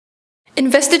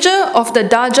Investiture of the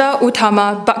Darjah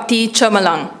Utama Bakti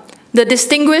Cemerlang, the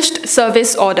Distinguished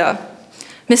Service Order.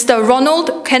 Mr.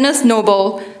 Ronald Kenneth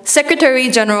Noble, Secretary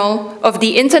General of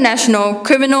the International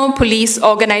Criminal Police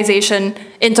Organization,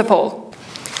 INTERPOL.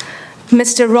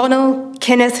 Mr. Ronald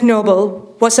Kenneth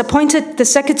Noble was appointed the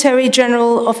Secretary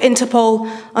General of INTERPOL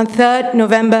on 3rd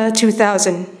November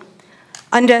 2000.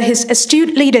 Under his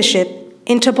astute leadership,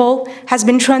 INTERPOL has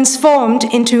been transformed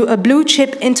into a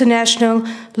blue-chip international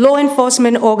law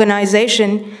enforcement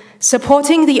organization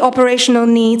supporting the operational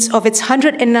needs of its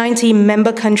 190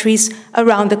 member countries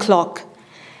around the clock.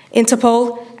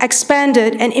 INTERPOL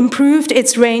expanded and improved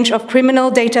its range of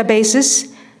criminal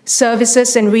databases,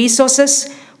 services, and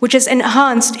resources, which has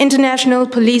enhanced international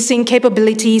policing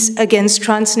capabilities against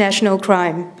transnational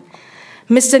crime.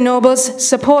 Mr. Noble's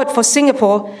support for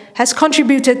Singapore has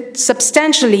contributed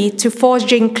substantially to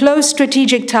forging close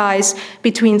strategic ties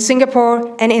between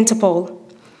Singapore and INTERPOL.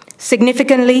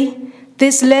 Significantly,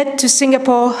 this led to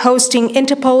Singapore hosting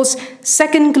INTERPOL's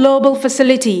second global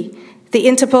facility, the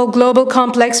INTERPOL Global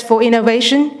Complex for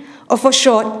Innovation, or for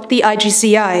short, the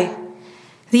IGCI.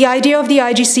 The idea of the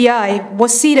IGCI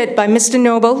was seeded by Mr.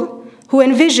 Noble, who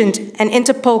envisioned an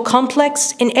INTERPOL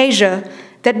complex in Asia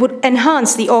that would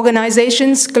enhance the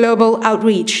organization's global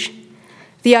outreach.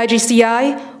 The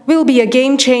IGCI will be a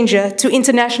game changer to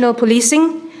international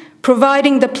policing,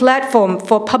 providing the platform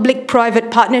for public-private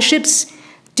partnerships,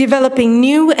 developing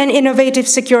new and innovative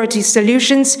security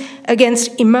solutions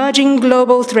against emerging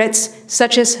global threats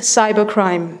such as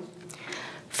cybercrime.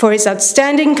 For its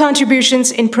outstanding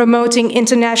contributions in promoting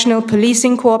international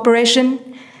policing cooperation,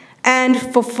 and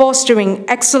for fostering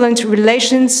excellent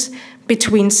relations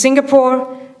between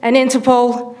Singapore and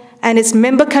INTERPOL and its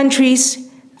member countries,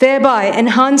 thereby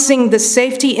enhancing the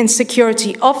safety and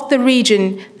security of the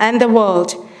region and the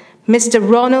world, Mr.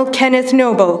 Ronald Kenneth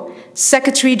Noble,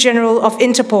 Secretary General of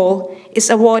INTERPOL, is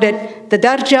awarded the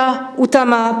Darjah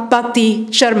Utama Bakti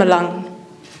Cemerlang.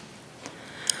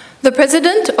 The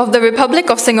President of the Republic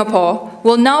of Singapore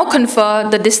will now confer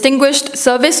the Distinguished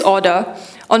Service Order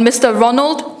on Mr.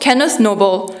 Ronald Kenneth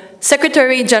Noble,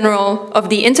 Secretary General of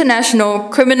the International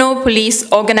Criminal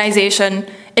Police Organization,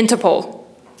 INTERPOL.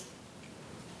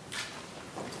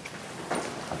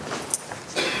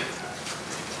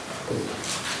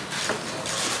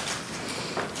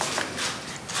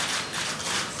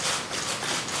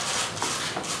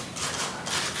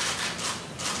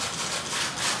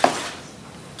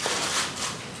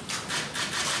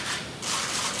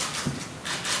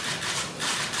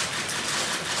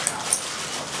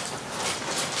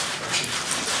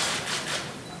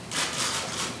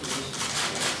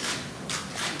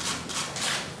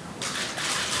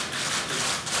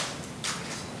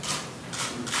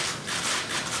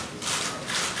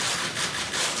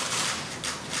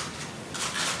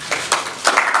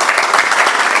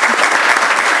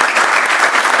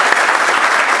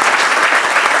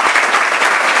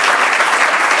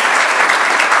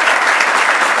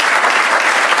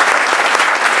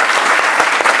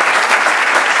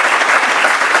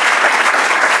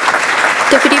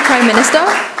 Deputy Prime Minister,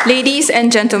 ladies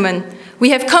and gentlemen,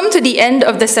 we have come to the end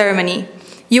of the ceremony.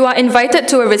 You are invited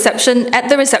to a reception at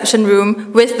the reception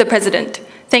room with the President.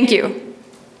 Thank you.